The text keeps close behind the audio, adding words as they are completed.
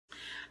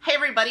Hey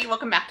everybody,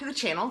 welcome back to the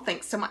channel.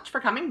 Thanks so much for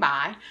coming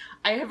by.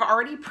 I have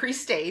already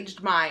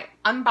pre-staged my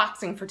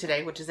unboxing for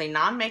today, which is a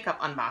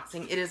non-makeup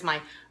unboxing. It is my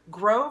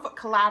Grove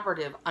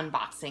Collaborative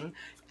unboxing.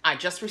 I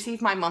just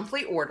received my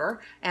monthly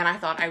order and I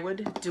thought I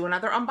would do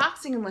another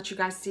unboxing and let you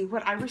guys see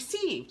what I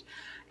received.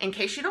 In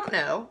case you don't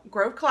know,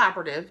 Grove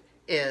Collaborative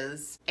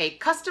is a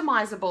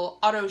customizable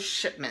auto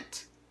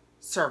shipment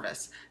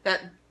service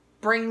that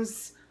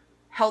brings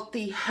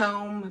healthy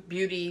home,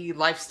 beauty,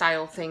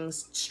 lifestyle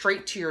things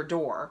straight to your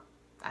door.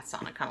 That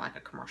sounded kind of like a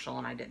commercial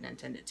and I didn't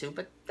intend it to,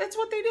 but that's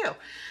what they do.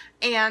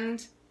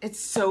 And it's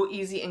so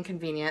easy and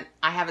convenient.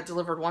 I have it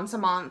delivered once a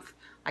month.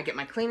 I get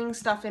my cleaning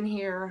stuff in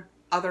here,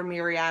 other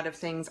myriad of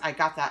things. I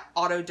got that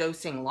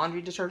auto-dosing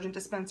laundry detergent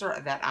dispenser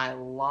that I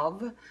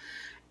love.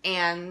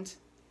 And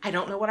I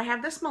don't know what I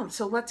have this month,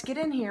 so let's get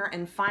in here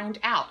and find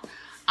out.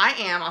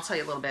 I'll tell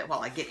you a little bit while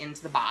I get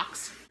into the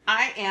box.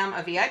 I am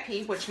a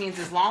VIP, which means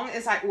as long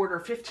as I order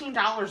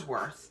 $15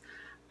 worth,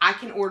 I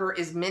can order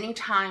as many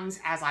times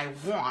as I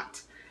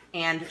want,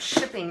 and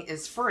shipping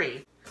is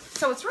free.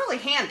 So it's really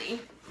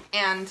handy,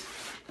 and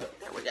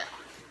there we go.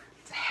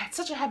 It's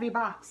such a heavy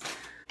box.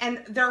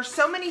 And there are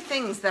so many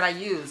things that I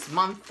use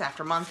month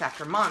after month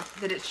after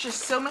month that it's just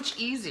so much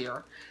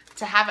easier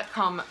to have it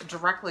come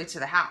directly to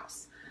the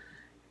house.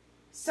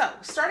 So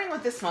starting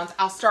with this month,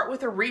 I'll start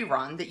with a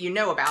rerun that you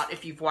know about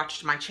if you've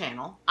watched my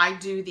channel. I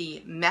do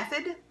the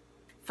Method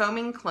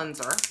Foaming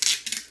Cleanser.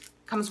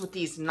 Comes with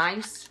these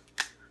nice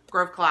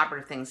Grove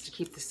Collaborative things to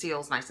keep the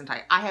seals nice and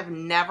tight. I have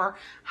never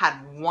had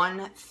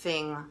one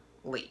thing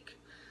leak.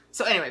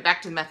 So anyway,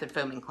 back to the Method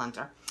Foaming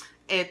Cleanser.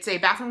 It's a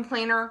bathroom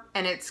cleaner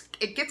and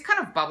it gets kind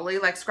of bubbly,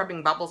 like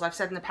scrubbing bubbles I've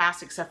said in the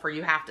past, except for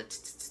you have to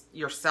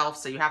yourself,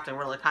 so you have to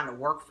really kind of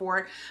work for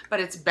it. But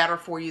it's better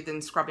for you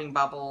than scrubbing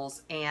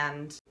bubbles,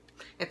 and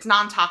it's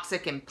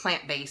non-toxic and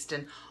plant-based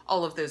and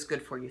all of those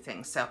good for you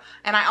things. So,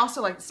 and I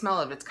also like the smell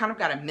of it. It's kind of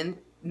got a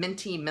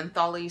minty,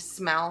 mentholy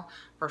smell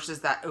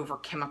versus that over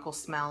chemical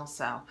smell.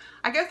 So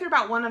I go through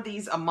about one of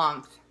these a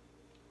month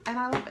and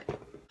I love it.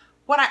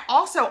 What I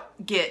also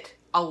get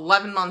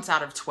 11 months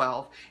out of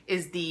 12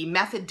 is the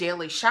Method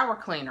Daily Shower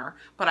Cleaner,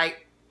 but I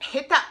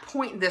hit that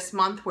point this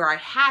month where I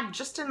had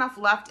just enough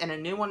left and a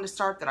new one to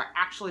start that I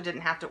actually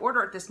didn't have to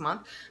order it this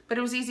month, but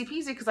it was easy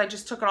peasy because I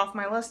just took it off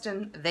my list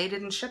and they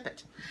didn't ship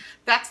it.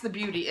 That's the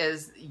beauty,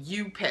 is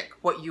you pick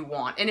what you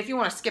want. And if you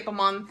want to skip a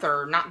month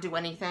or not do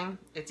anything,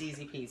 it's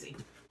easy peasy.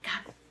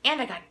 God,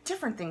 and I got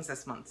different things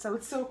this month, so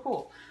it's so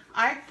cool.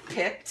 I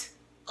picked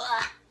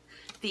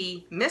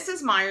the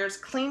Mrs. Meyer's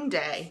Clean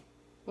Day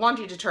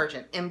laundry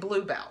detergent in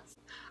Bluebell.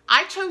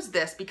 I chose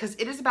this because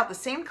it is about the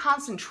same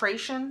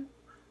concentration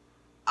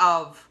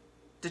of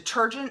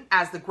detergent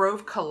as the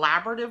Grove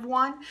Collaborative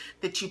one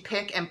that you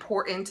pick and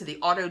pour into the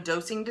auto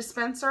dosing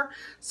dispenser.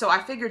 So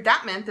I figured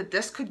that meant that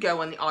this could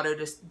go in the auto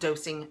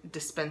dosing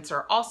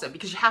dispenser also,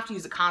 because you have to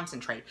use a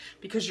concentrate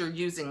because you're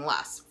using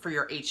less for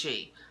your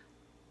HE.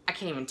 I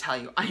can't even tell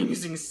you, I'm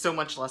using so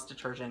much less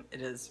detergent.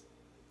 It is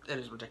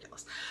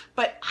ridiculous.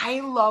 But I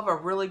love a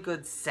really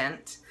good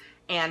scent.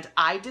 And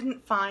I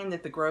didn't find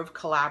that the Grove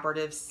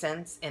Collaborative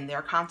scents in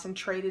their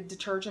concentrated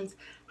detergents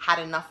had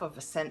enough of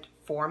a scent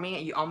for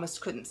me. You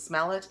almost couldn't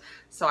smell it.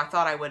 So I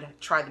thought I would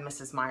try the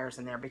Mrs. Meyer's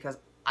in there because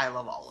I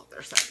love all of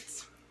their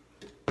scents.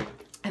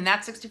 And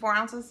that's 64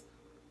 ounces.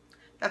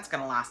 That's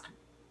going to last,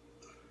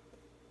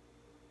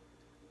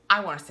 I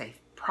want to say,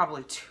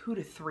 probably 2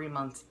 to 3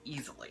 months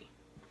easily.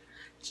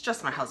 It's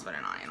just my husband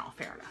and I, in all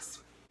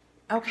fairness.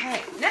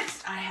 Okay,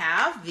 next I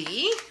have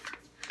the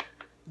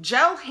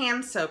Gel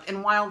Hand Soap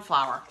in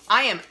Wildflower.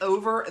 I am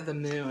over the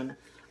moon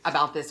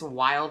about this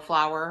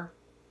Wildflower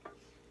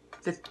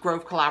that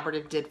Grove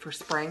Collaborative did for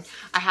spring.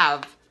 I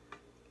have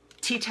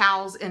tea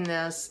towels in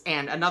this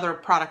and another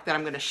product that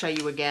I'm going to show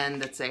you again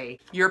that's a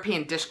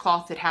European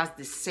dishcloth that has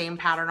the same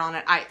pattern on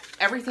it.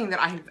 Everything that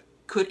I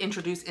could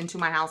introduce into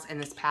my house in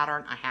this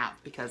pattern I have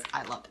because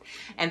I love it.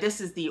 And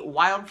this is the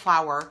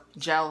Wildflower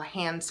Gel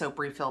Hand Soap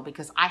Refill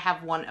because I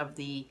have one of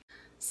the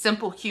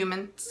Simple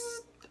Humans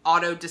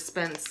auto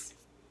dispense,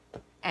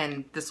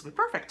 and this will be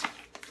perfect.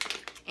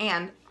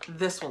 And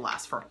this will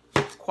last for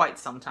quite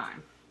some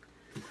time.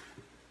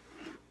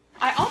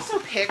 I also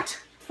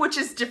picked, which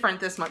is different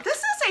this month, this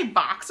is a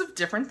box of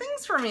different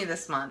things for me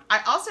this month.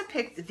 I also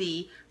picked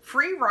the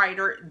Free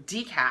Rider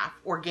Decaf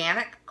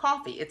Organic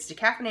Coffee. It's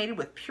decaffeinated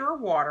with pure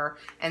water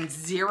and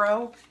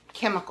 0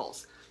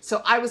 chemicals.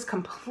 So I was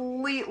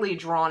completely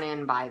drawn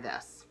in by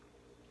this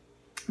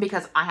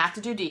because I have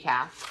to do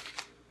decaf.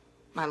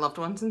 My loved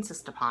ones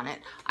insist upon it.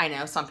 I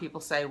know some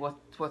people say,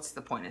 what's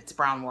the point? It's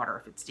brown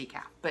water if it's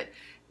decaf. But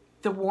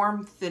the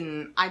warmth,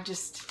 and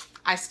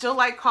I still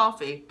like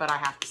coffee, but I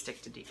have to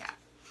stick to decaf.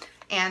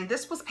 And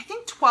this was, I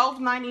think,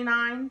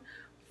 $12.99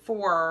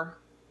 for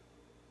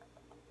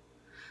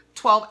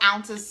 12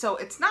 ounces. So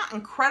it's not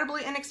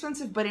incredibly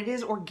inexpensive, but it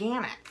is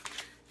organic.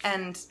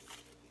 And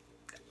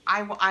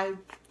I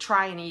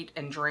try and eat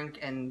and drink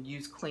and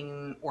use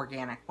clean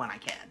organic when I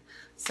can.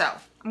 So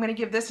I'm going to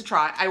give this a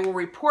try. I will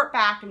report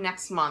back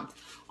next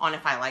month on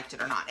if I liked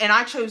it or not. And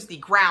I chose the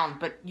ground,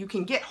 but you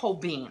can get whole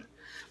bean.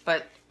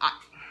 But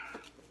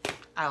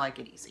I like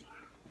it easy.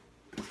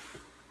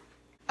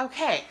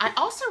 Okay, I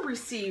also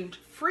received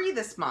free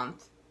this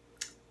month,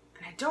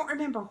 and I don't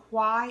remember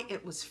why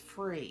it was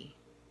free.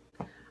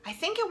 I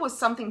think it was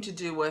something to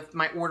do with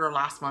my order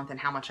last month and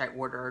how much I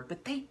ordered,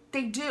 but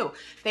they do.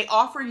 They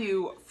offer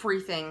you free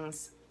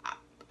things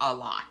a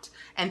lot.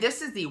 And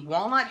this is the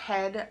walnut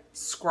head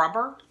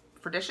scrubber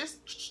for dishes.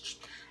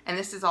 And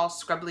this is all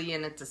scrubbly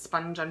and it's a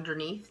sponge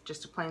underneath,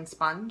 just a plain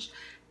sponge.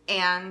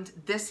 And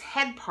this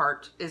head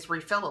part is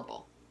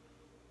refillable.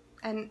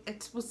 And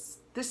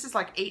this is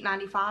like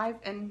 $8.95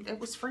 and it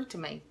was free to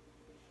me.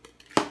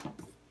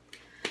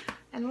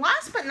 And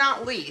last but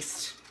not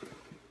least,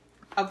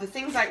 of the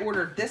things I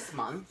ordered this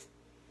month,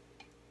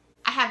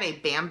 I have a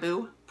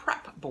bamboo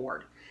prep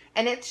board.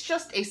 And it's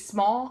just a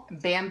small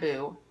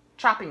bamboo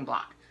chopping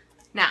block.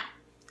 Now,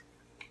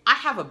 I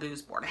have a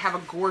booze board. I have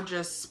a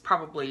gorgeous,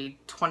 probably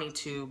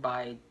 22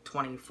 by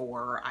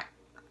 24,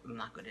 I'm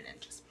not good at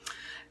inches,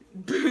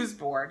 booze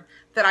board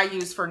that I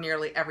use for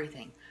nearly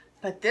everything.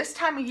 But this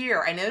time of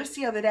year, I noticed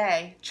the other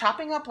day,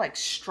 chopping up like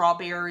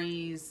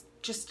strawberries,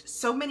 just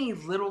so many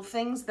little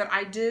things that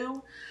I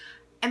do,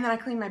 and then I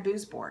clean my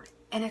booze board.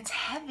 And it's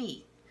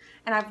heavy.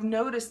 And I've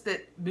noticed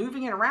that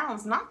moving it around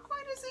is not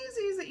quite as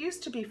easy as it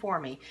used to be for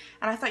me.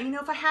 And I thought, you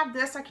know, if I have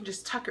this, I can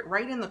just tuck it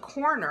right in the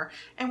corner.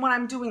 And when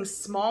I'm doing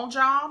small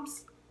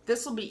jobs,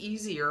 this will be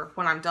easier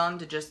when I'm done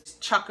to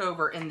just chuck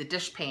over in the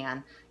dish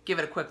pan, give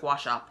it a quick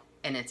wash up,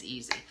 and it's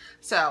easy.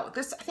 So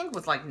this, I think,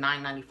 was like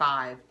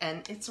 $9.95,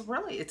 and it's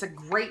a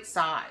great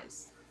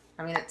size.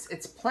 I mean,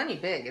 it's plenty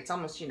big. It's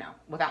almost, you know,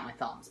 without my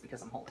thumbs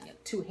because I'm holding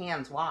it 2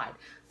 hands wide.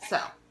 So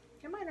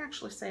it might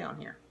actually say on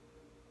here.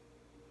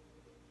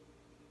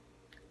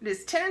 It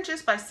is 10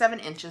 inches by 7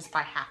 inches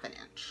by ½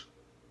 inch.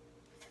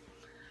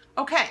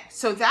 Okay,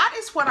 so that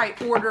is what I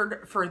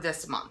ordered for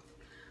this month.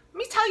 Let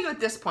me tell you at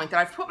this point that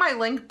I've put my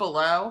link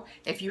below.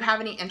 If you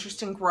have any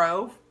interest in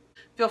Grove,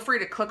 feel free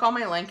to click on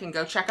my link and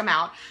go check them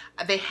out.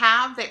 They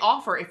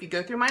offer, if you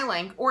go through my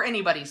link or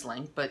anybody's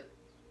link, but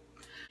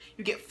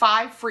you get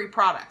 5 free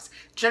products.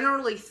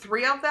 Generally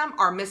 3 of them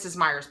are Mrs.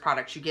 Meyer's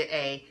products. You get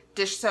a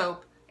dish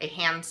soap, a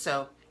hand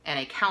soap, and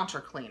a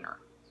counter cleaner.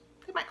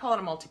 They might call it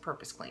a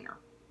multi-purpose cleaner.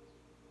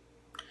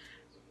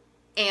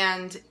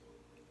 And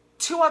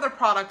 2 other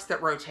products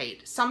that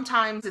rotate.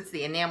 Sometimes it's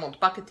the enameled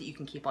bucket that you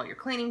can keep all your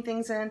cleaning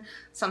things in.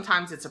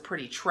 Sometimes it's a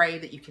pretty tray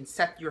that you can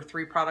set your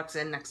 3 products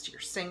in next to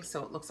your sink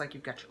so it looks like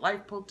you've got your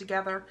life pulled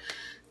together.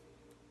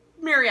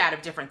 Myriad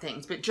of different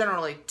things, but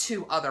generally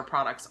 2 other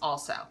products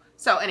also.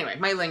 So anyway,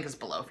 my link is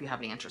below if you have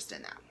any interest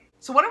in that.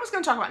 So what I was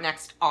going to talk about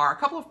next are a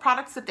couple of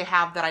products that they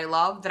have that I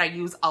love, that I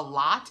use a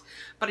lot,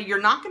 but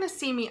you're not going to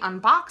see me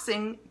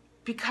unboxing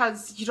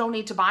because you don't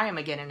need to buy them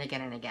again and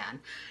again and again.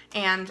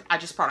 And I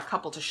just brought a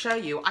couple to show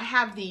you. I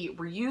have the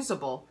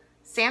reusable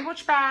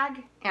sandwich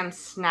bag and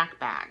snack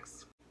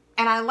bags.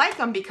 And I like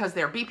them because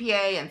they're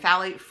BPA and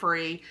phthalate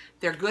free.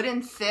 They're good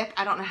and thick.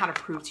 I don't know how to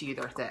prove to you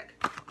they're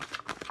thick.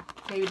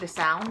 Maybe the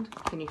sound,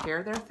 can you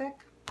hear they're thick?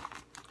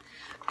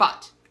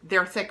 But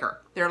they're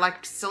thicker. They're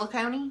like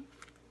silicone-y. I'm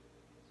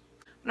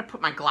gonna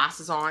put my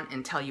glasses on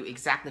and tell you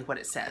exactly what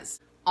it says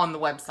on the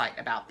website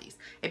about these.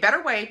 A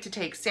better way to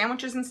take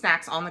sandwiches and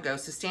snacks on the go,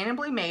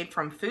 sustainably made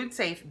from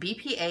food-safe,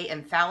 BPA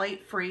and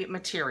phthalate-free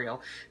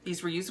material.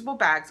 These reusable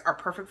bags are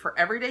perfect for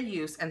everyday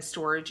use and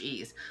storage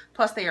ease.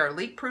 Plus, they are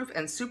leak-proof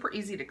and super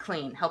easy to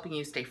clean, helping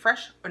you stay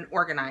fresh and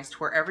organized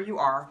wherever you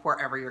are,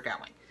 wherever you're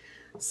going.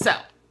 So,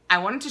 I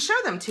wanted to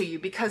show them to you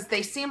because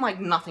they seem like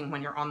nothing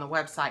when you're on the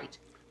website,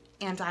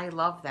 and I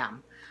love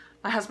them.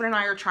 My husband and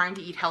I are trying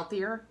to eat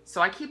healthier,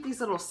 so I keep these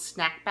little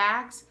snack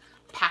bags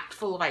packed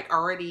full of like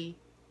already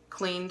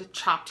cleaned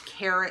chopped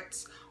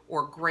carrots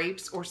or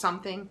grapes or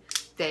something.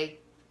 They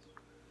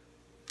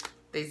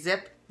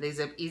zip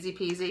easy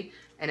peasy,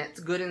 and it's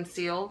good and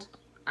sealed.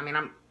 I mean,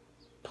 I'm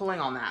pulling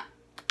on that,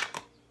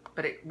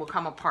 but it will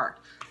come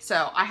apart.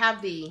 So I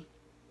have the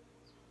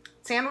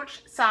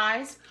sandwich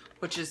size,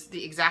 which is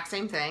the exact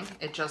same thing.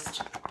 It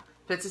just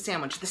fits a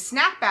sandwich. The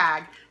snack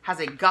bag has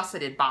a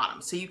gusseted bottom,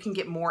 so you can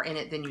get more in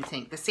it than you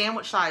think. The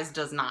sandwich size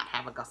does not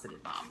have a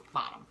gusseted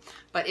bottom,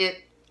 but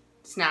it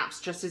snaps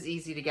just as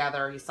easy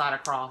together. You slide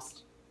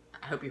across.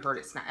 I hope you heard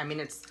it snap. I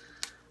mean,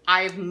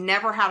 I've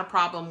never had a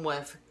problem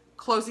with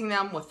closing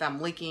them, with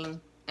them leaking,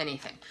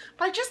 anything.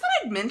 But I just thought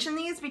I'd mention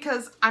these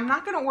because I'm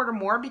not going to order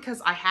more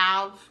because I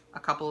have a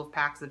couple of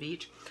packs of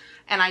each,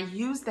 and I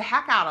use the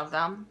heck out of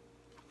them,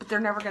 but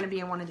they're never going to be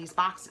in one of these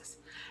boxes.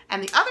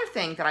 And the other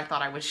thing that I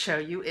thought I would show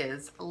you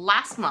is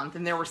last month,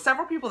 and there were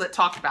several people that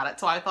talked about it,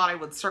 so I thought I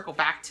would circle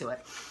back to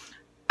it.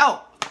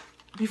 Oh,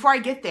 before I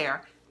get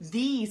there,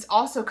 these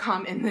also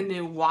come in the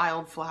new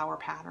Wildflower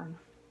pattern.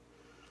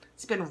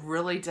 It's been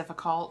really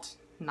difficult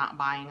not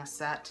buying a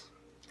set.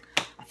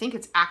 I think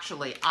it's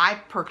actually, I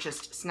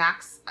purchased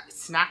snack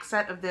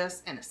set of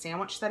this and a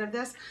sandwich set of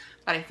this,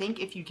 but I think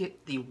if you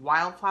get the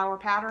Wildflower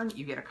pattern,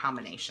 you get a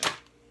combination.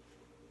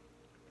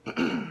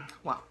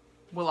 Well,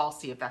 we'll all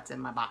see if that's in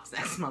my box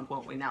next month,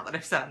 won't we, now that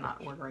I've said I'm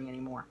not ordering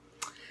anymore.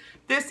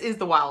 This is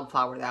the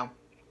Wildflower, though.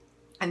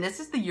 And this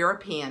is the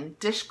European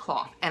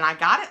dishcloth. And I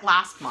got it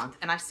last month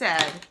and I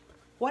said,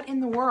 what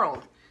in the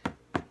world?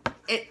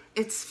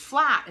 It's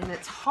flat and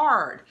it's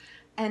hard.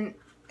 And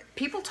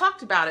people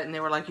talked about it and they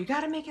were like, you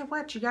gotta make it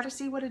wet. You gotta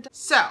see what it does.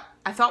 So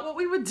I thought what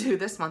we would do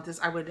this month is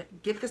I would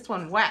get this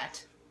one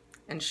wet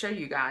and show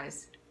you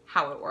guys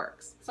how it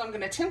works. So I'm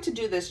gonna attempt to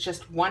do this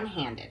just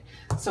one-handed.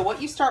 So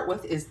what you start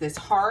with is this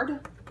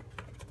hard,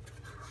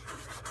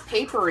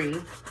 papery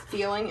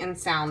feeling and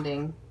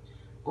sounding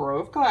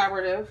Grove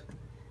Collaborative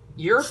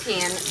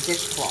European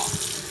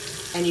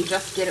dishcloth. And you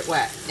just get it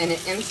wet and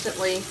it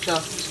instantly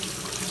just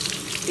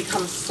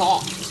becomes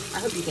soft. I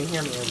hope you can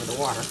hear me over the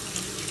water.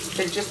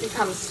 But it just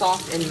becomes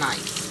soft and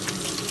nice.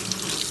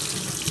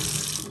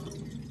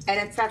 And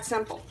it's that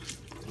simple.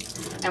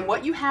 And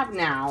what you have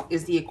now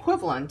is the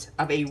equivalent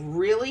of a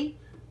really,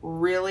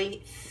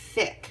 really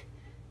thick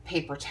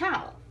paper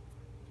towel.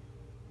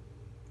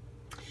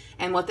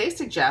 And what they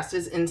suggest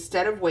is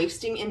instead of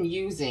wasting and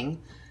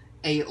using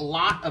a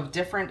lot of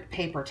different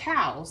paper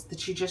towels,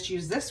 that you just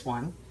use this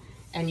one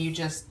and you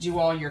just do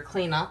all your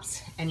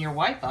cleanups and your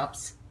wipe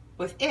ups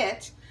with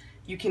it.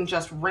 You can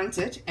just rinse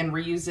it and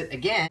reuse it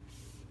again.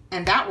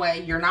 And that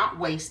way you're not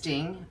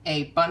wasting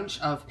a bunch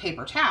of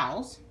paper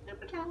towels.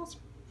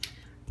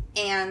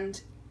 And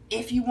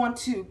if you want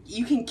to,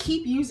 you can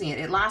keep using it.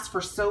 It lasts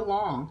for so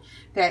long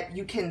that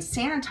you can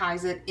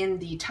sanitize it in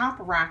the top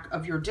rack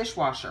of your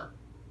dishwasher,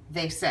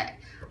 they say.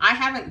 I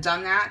haven't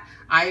done that.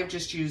 I have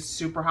just used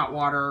super hot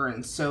water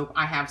and soap.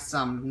 I have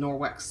some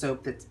Norwex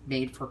soap that's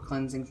made for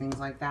cleansing, things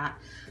like that.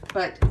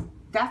 But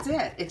that's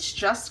it. It's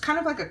just kind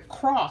of like a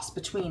cross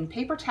between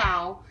paper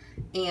towel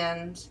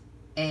and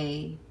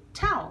a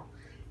towel.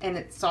 And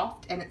it's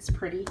soft and it's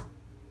pretty.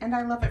 And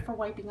I love it for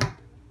wiping up.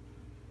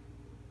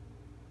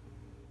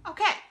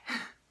 Okay,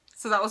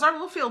 so that was our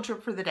little field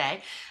trip for the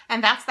day.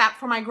 And that's that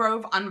for my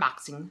Grove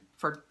unboxing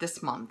for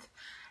this month.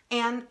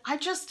 And I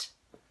just,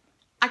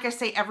 like I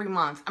say every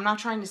month, I'm not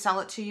trying to sell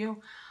it to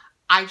you.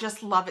 I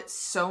just love it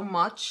so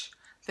much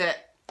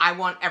that I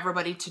want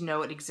everybody to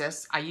know it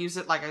exists. I use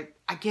it like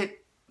I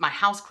get my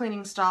house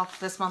cleaning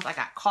stuff. This month I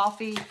got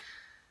coffee.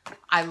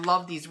 I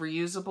love these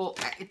reusable.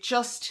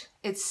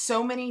 It's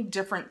so many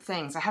different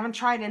things. I haven't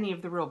tried any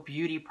of the real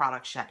beauty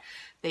products yet.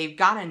 They've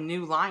got a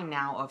new line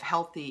now of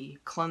healthy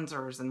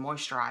cleansers and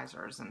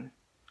moisturizers, and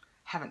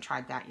haven't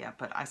tried that yet,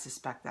 but I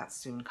suspect that's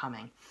soon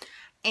coming.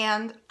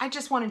 And I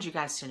just wanted you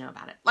guys to know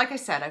about it. Like I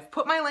said, I've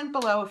put my link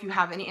below if you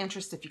have any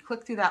interest. If you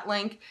click through that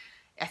link,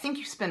 I think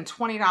you spend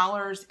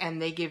 $20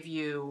 and they give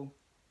you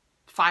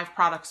 5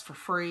 products for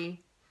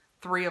free.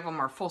 3 of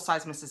them are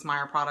full-size Mrs.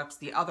 Meyer products.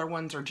 The other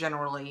ones are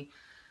generally,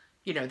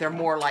 you know, they're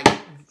more like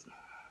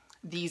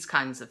these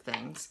kinds of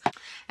things.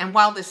 And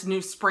while this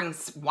new spring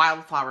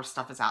wildflower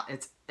stuff is out,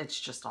 it's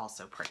just all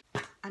so pretty.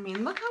 I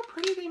mean, look how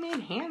pretty they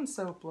made hand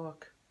soap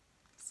look.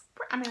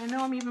 I mean, I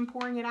know I'm even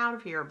pouring it out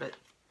of here, but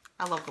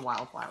I love the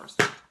wildflower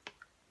stuff.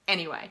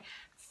 Anyway,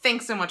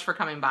 thanks so much for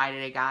coming by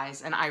today,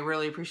 guys, and I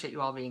really appreciate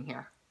you all being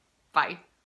here. Bye.